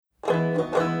Will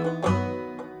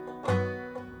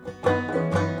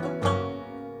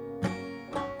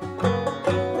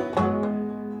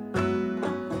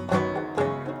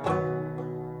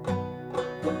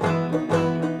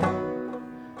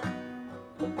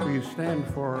you stand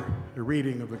for the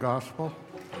reading of the gospel?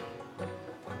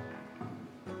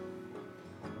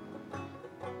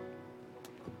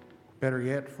 Better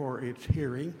yet, for its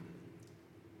hearing.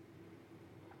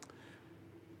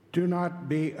 Do not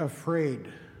be afraid,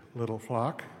 little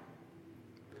flock,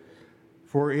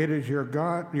 for it is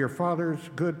your Father's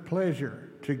good pleasure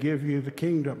to give you the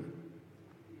kingdom.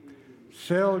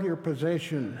 Sell your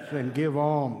possessions and give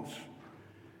alms.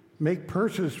 Make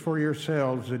purses for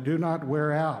yourselves that do not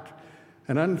wear out,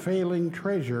 an unfailing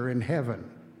treasure in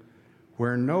heaven,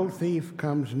 where no thief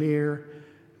comes near,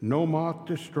 no moth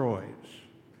destroys.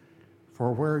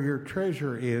 For where your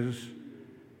treasure is,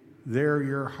 there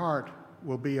your heart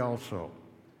will be also.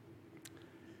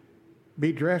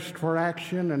 Be dressed for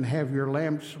action and have your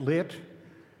lamps lit.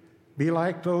 Be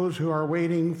like those who are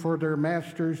waiting for their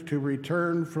masters to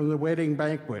return from the wedding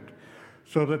banquet,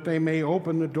 so that they may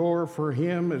open the door for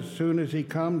him as soon as he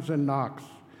comes and knocks.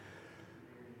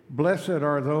 Blessed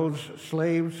are those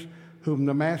slaves whom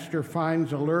the master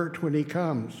finds alert when he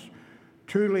comes.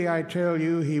 Truly I tell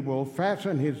you, he will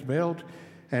fasten his belt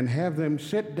and have them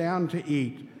sit down to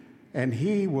eat, and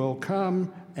he will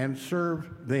come and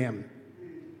serve them.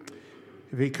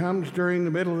 If he comes during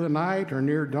the middle of the night or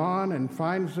near dawn and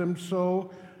finds them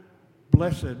so,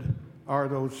 blessed are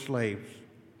those slaves.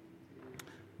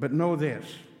 But know this,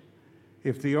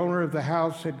 if the owner of the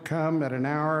house had come at an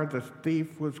hour the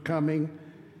thief was coming,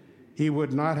 he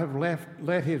would not have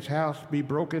let his house be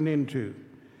broken into.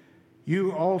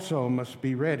 You also must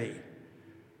be ready,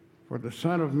 for the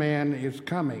Son of Man is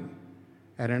coming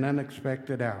at an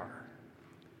unexpected hour.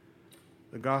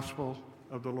 The Gospel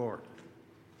of the Lord.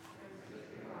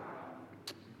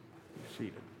 Be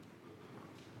seated.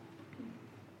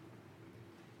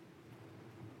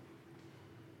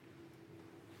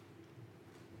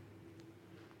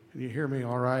 Can you hear me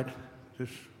all right?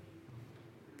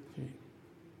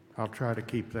 I'll try to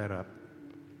keep that up.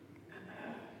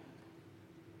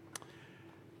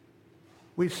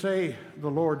 We say the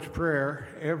Lord's Prayer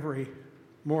every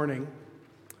morning.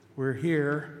 We're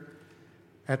here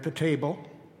at the table.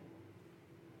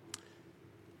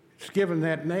 It's given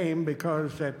that name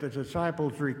because at the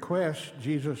disciples' request,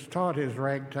 Jesus taught his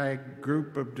ragtag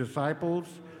group of disciples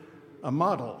a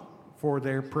model for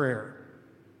their prayer.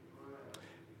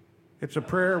 It's a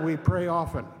prayer we pray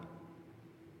often.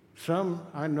 Some,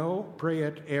 I know, pray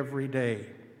it every day.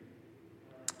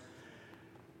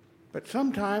 But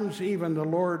sometimes even the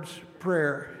Lord's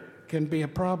Prayer can be a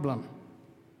problem.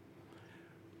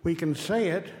 We can say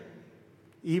it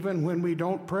even when we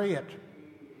don't pray it.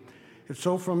 It's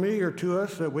so familiar to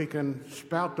us that we can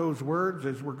spout those words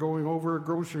as we're going over a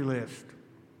grocery list.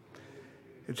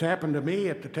 It's happened to me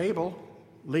at the table,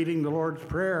 leading the Lord's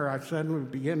Prayer. I suddenly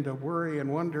begin to worry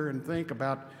and wonder and think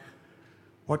about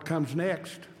what comes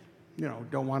next.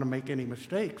 Don't want to make any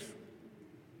mistakes.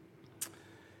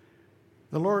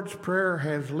 The Lord's Prayer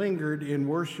has lingered in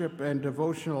worship and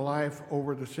devotional life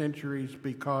over the centuries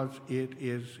because it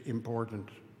is important.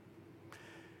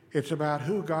 It's about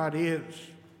who God is,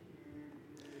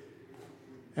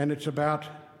 and it's about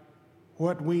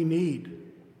what we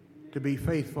need to be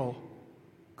faithful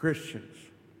Christians.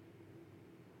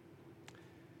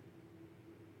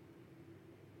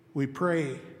 We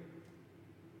pray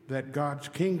that God's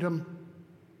kingdom,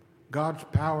 God's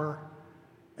power,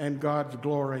 and God's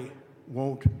glory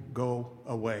won't go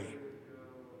away.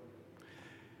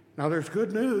 Now there's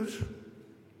good news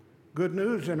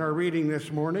in our reading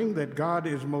this morning, that God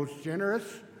is most generous,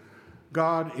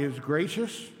 God is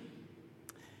gracious.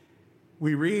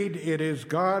 We read, it is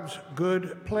God's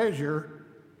good pleasure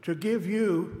to give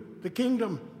you the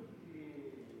kingdom.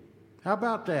 How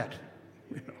about that?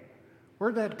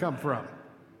 Where'd that come from?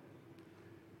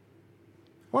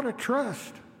 What a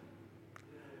trust.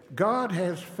 God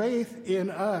has faith in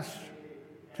us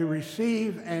to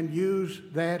receive and use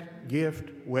that gift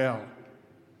well.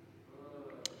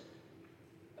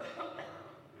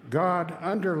 God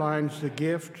underlines the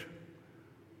gift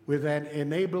with an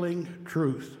enabling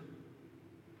truth.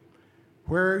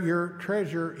 Where your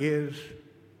treasure is,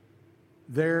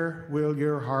 there will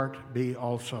your heart be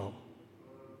also.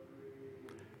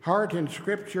 Heart in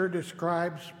Scripture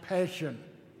describes passion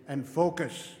and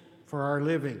focus for our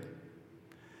living.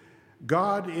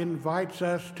 God invites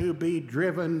us to be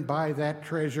driven by that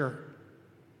treasure.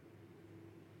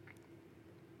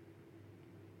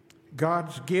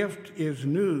 God's gift is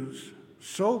news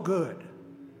so good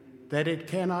that it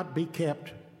cannot be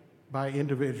kept by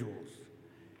individuals.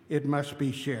 It must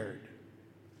be shared.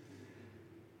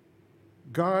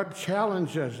 God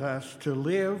challenges us to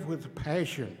live with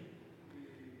passion,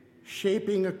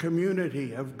 shaping a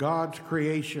community of God's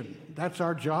creation. That's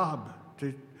our job,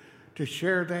 to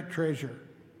share that treasure,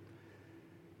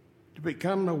 to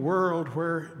become a world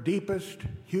where deepest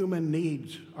human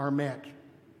needs are met,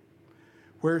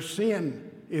 where sin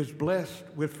is blessed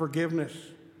with forgiveness,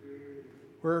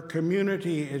 where a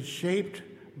community is shaped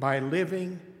by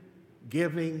living,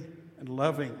 giving, and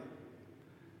loving,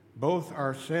 both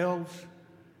ourselves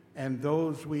and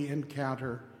those we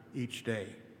encounter each day.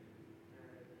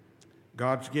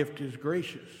 God's gift is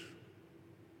gracious,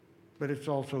 but it's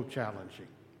also challenging.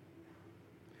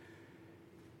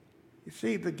 You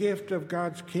see, the gift of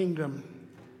God's kingdom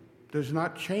does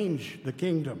not change the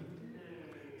kingdom.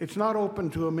 It's not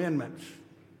open to amendments.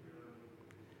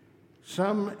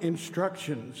 Some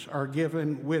instructions are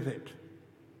given with it.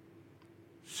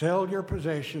 Sell your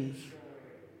possessions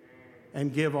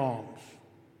and give alms.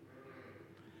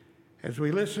 As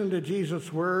we listen to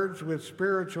Jesus' words with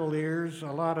spiritual ears,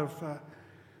 a lot of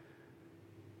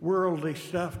worldly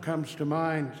stuff comes to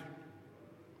mind.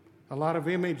 A lot of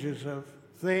images of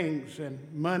things and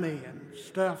money and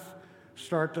stuff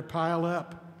start to pile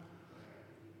up.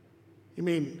 You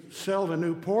mean sell the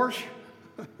new Porsche?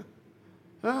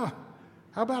 Oh,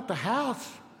 how about the house?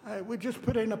 We just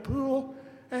put in a pool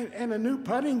and a new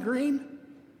putting green.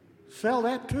 Sell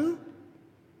that too?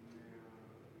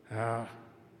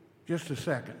 Just a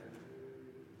second.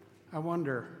 I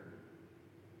wonder,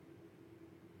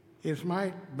 is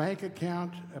my bank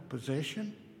account a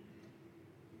possession?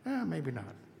 Maybe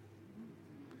not.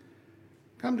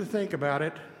 Come to think about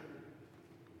it,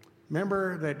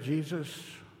 remember that Jesus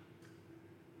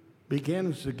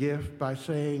begins the gift by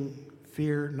saying,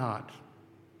 "Fear not."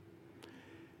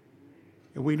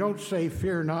 And we don't say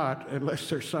fear not unless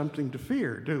there's something to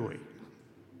fear, do we?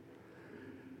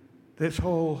 This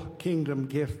whole kingdom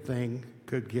gift thing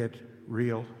could get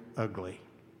real ugly.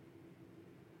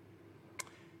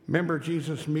 Remember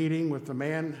Jesus' meeting with the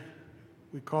man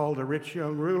we call the rich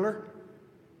young ruler?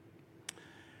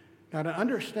 Now, to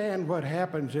understand what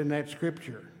happens in that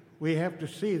scripture, we have to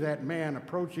see that man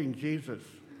approaching Jesus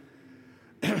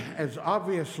as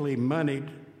obviously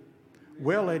moneyed,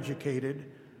 well-educated,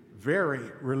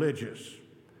 very religious,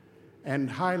 and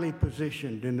highly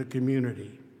positioned in the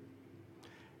community.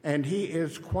 And he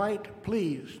is quite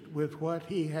pleased with what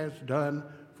he has done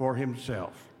for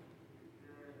himself.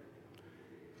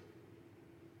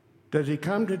 Does he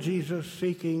come to Jesus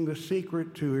seeking the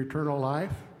secret to eternal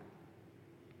life?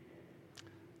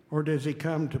 Or does he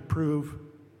come to prove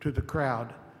to the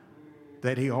crowd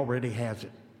that he already has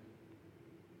it?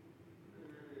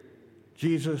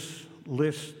 Jesus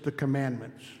lists the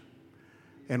commandments.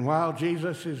 And while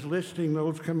Jesus is listing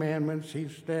those commandments,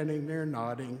 he's standing there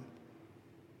nodding.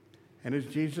 And as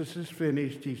Jesus is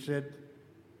finished, he said,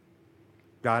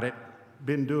 "Got it.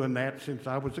 Been doing that since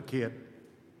I was a kid."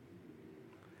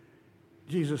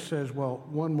 Jesus says, "Well,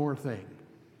 one more thing.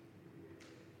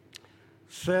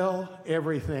 Sell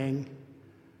everything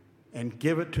and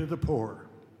give it to the poor.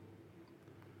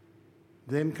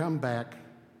 Then come back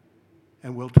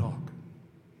and we'll talk."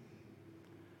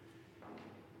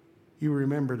 You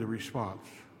remember the response.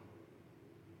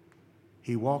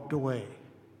 He walked away,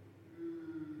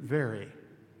 very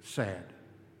sad.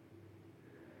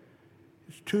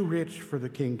 It's too rich for the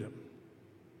kingdom.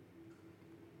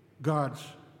 God's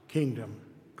kingdom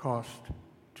cost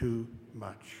too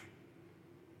much.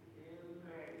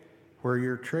 Where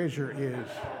your treasure is,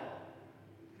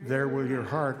 there will your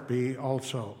heart be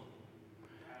also.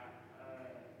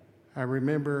 I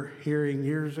remember hearing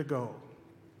years ago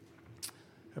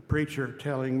a preacher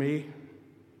telling me,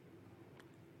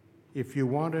 if you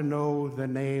want to know the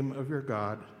name of your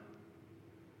God,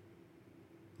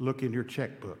 look in your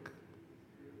checkbook.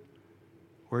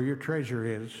 Where your treasure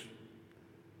is,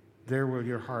 there will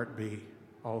your heart be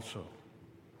also.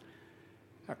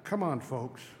 Now, come on,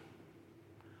 folks.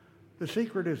 The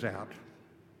secret is out.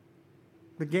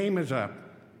 The game is up.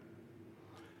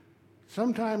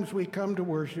 Sometimes we come to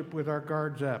worship with our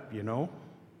guards up, you know.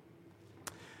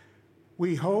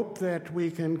 We hope that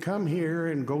we can come here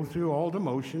and go through all the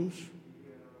motions.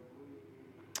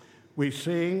 We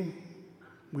sing,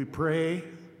 we pray,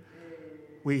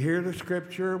 we hear the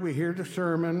scripture, we hear the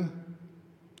sermon,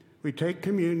 we take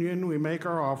communion, we make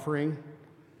our offering,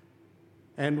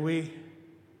 and we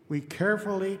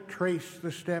carefully trace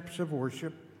the steps of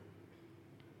worship,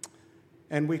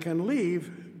 and we can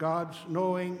leave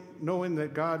knowing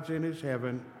that God's in his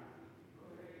heaven,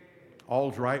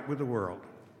 all's right with the world.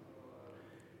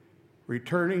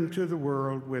 returning to the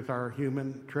world with our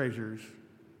human treasures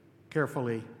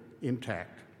carefully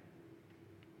intact.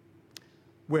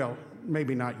 Well,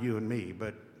 maybe not you and me,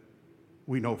 but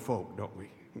we know folk, don't we?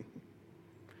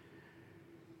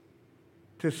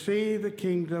 To see the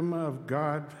kingdom of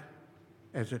God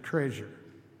as a treasure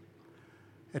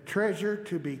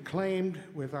to be claimed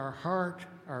with our heart,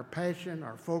 our passion,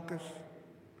 our focus,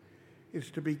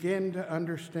 is to begin to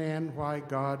understand why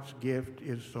God's gift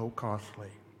is so costly.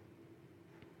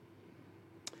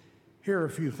 Here are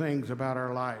a few things about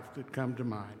our life that come to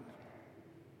mind.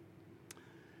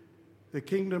 The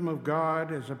kingdom of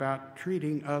God is about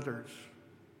treating others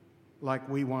like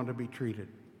we want to be treated,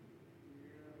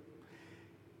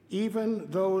 even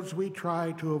those we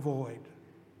try to avoid,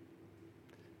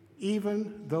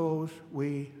 even those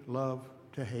we love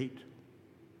to hate.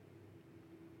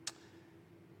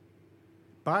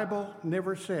 Bible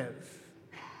never says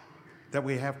that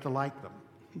we have to like them.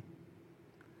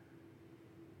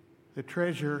 The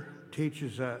treasure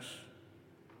teaches us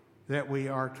that we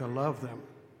are to love them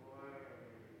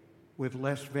with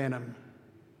less venom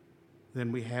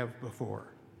than we have before,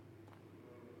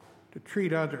 to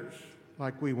treat others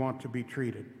like we want to be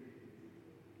treated.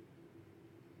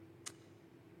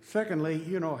 Secondly,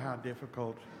 you know how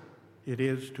difficult it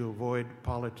is to avoid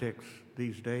politics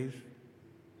these days.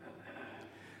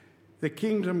 The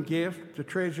kingdom gift, the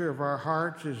treasure of our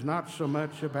hearts, is not so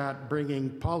much about bringing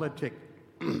politics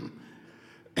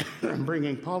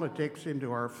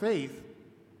into our faith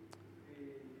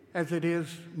as it is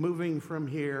moving from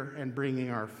here and bringing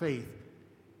our faith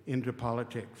into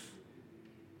politics.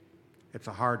 It's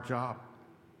a hard job,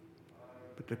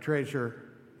 but the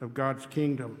treasure of God's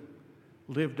kingdom,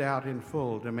 lived out in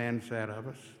full, demands that of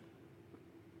us.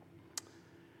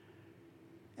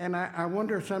 And I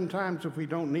wonder sometimes if we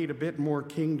don't need a bit more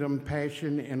kingdom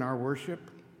passion in our worship.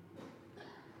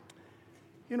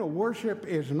 You know, worship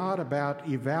is not about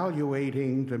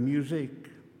evaluating the music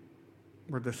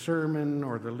or the sermon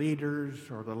or the leaders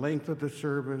or the length of the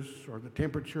service or the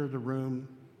temperature of the room.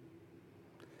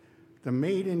 The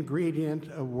main ingredient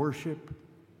of worship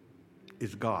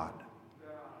is God.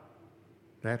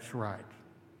 That's right,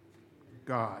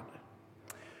 God.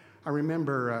 I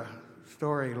remember a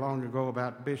story long ago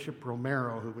about Bishop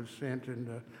Romero, who was sent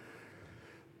into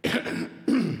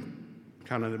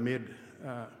kind of the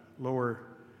lower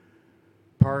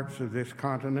parts of this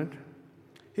continent.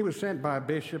 He was sent by a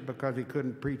bishop because he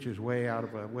couldn't preach his way out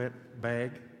of a wet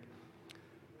bag,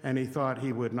 and he thought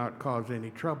he would not cause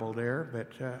any trouble there.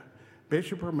 But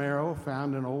Bishop Romero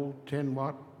found an old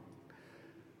 10-watt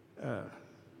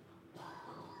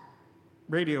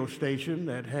radio station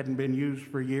that hadn't been used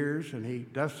for years, and he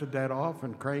dusted that off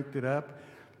and cranked it up,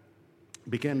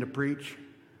 began to preach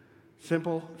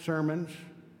simple sermons,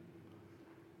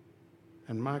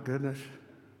 and my goodness,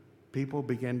 people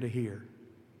began to hear.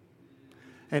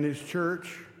 And his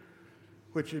church,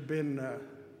 which had been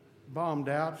bombed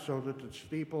out so that the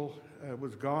steeple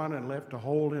was gone and left a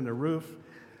hole in the roof,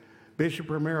 Bishop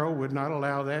Romero would not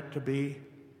allow that to be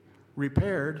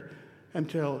repaired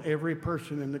until every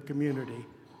person in the community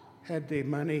had the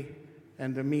money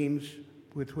and the means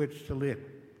with which to live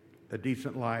a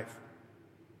decent life.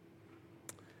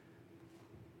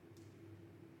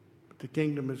 But the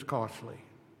kingdom is costly.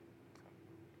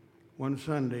 One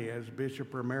Sunday, as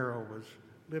Bishop Romero was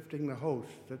lifting the host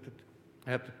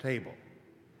at the table,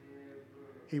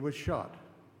 he was shot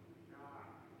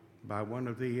by one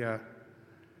of the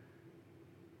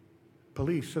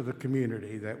police of the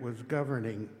community that was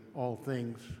governing all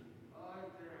things.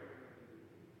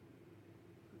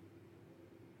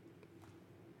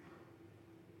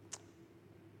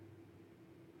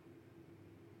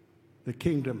 The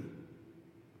kingdom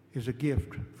is a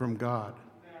gift from God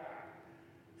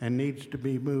and needs to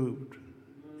be moved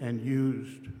and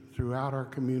used throughout our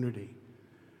community,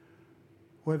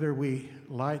 whether we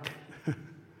like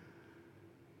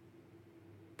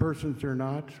persons or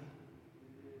not,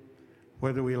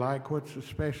 whether we like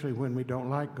especially when we don't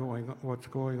like what's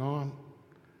going on.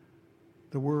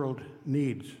 The world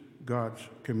needs God's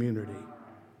community.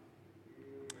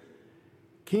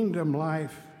 Kingdom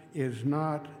life is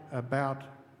not about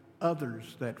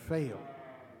others that fail.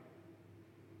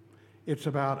 It's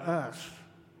about us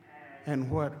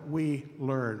and what we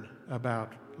learn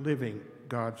about living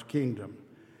God's kingdom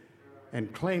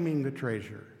and claiming the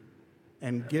treasure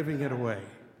and giving it away.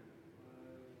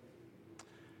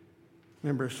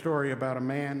 Remember a story about a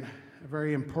man, a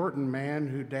very important man,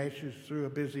 who dashes through a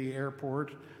busy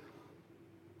airport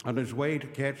on his way to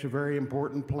catch a very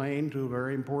important plane to a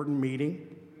very important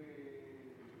meeting.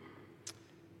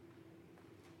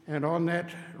 And on that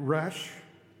rush,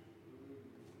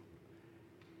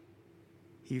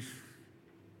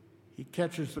 he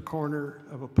catches the corner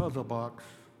of a puzzle box,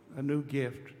 a new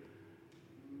gift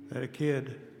that a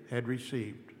kid had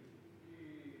received.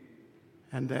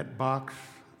 And that box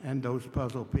and those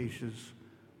puzzle pieces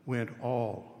went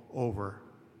all over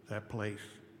that place.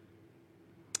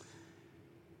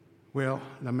 Well,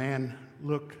 the man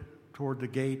looked toward the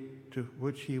gate to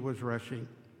which he was rushing,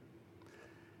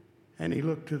 and he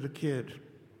looked to the kid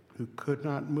who could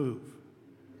not move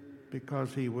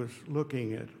because he was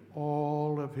looking at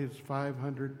all of his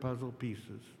 500 puzzle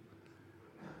pieces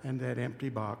and that empty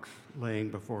box laying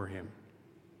before him.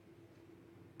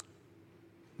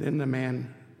 Then the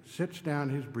man sits down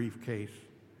his briefcase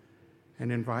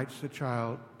and invites the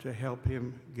child to help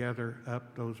him gather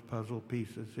up those puzzle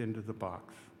pieces into the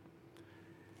box.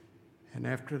 And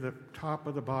after the top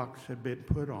of the box had been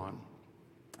put on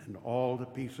and all the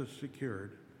pieces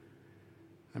secured,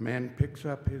 the man picks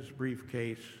up his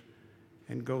briefcase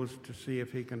and goes to see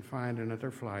if he can find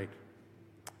another flight.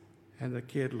 And the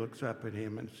kid looks up at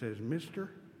him and says,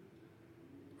 "Mister,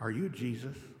 are you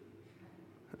Jesus?"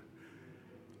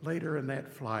 Later in that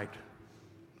flight,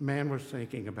 the man was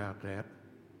thinking about that,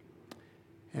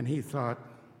 and he thought,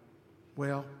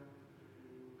 well,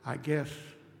 I guess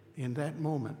in that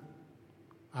moment,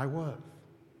 I was.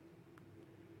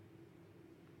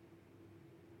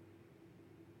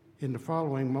 In the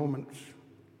following moments,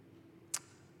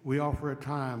 we offer a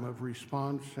time of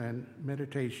response and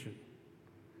meditation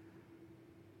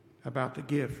about the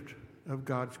gift of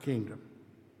God's kingdom.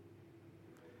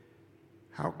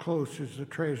 How close is the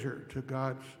treasure to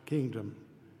God's kingdom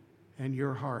and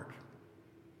your heart?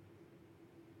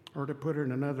 Or to put it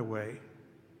another way,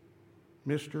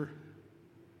 Mr.,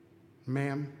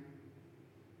 Ma'am,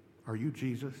 are you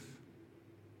Jesus?